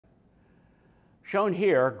Shown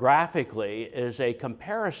here graphically is a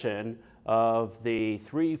comparison of the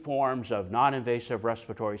three forms of non-invasive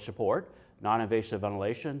respiratory support: non-invasive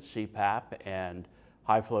ventilation, CPAP, and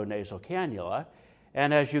high-flow nasal cannula.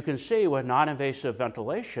 And as you can see, with non-invasive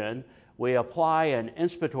ventilation, we apply an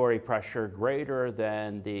inspiratory pressure greater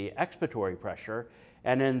than the expiratory pressure,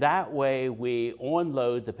 and in that way we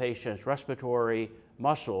onload the patient's respiratory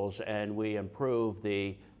muscles and we improve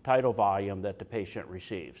the tidal volume that the patient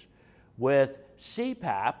receives. With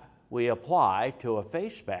CPAP, we apply to a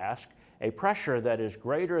face mask a pressure that is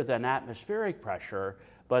greater than atmospheric pressure,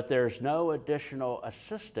 but there's no additional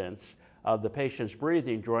assistance of the patient's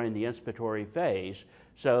breathing during the inspiratory phase,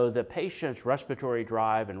 so the patient's respiratory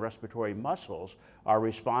drive and respiratory muscles are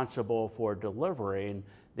responsible for delivering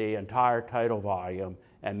the entire tidal volume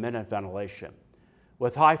and minute ventilation.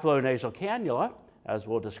 With high-flow nasal cannula, as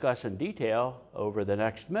we'll discuss in detail over the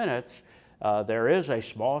next minutes, there is a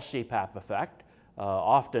small CPAP effect,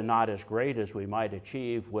 often not as great as we might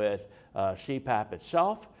achieve with CPAP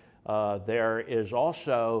itself. There is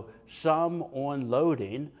also some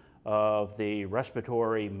onloading of the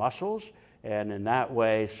respiratory muscles, and in that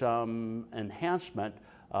way some enhancement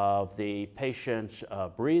of the patient's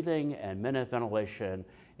breathing and minute ventilation,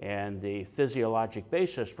 and the physiologic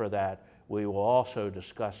basis for that we will also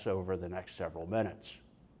discuss over the next several minutes.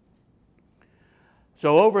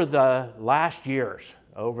 So over the last years,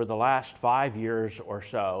 over the last 5 years or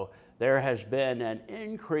so, there has been an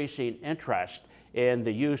increasing interest in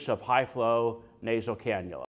the use of high-flow nasal cannula.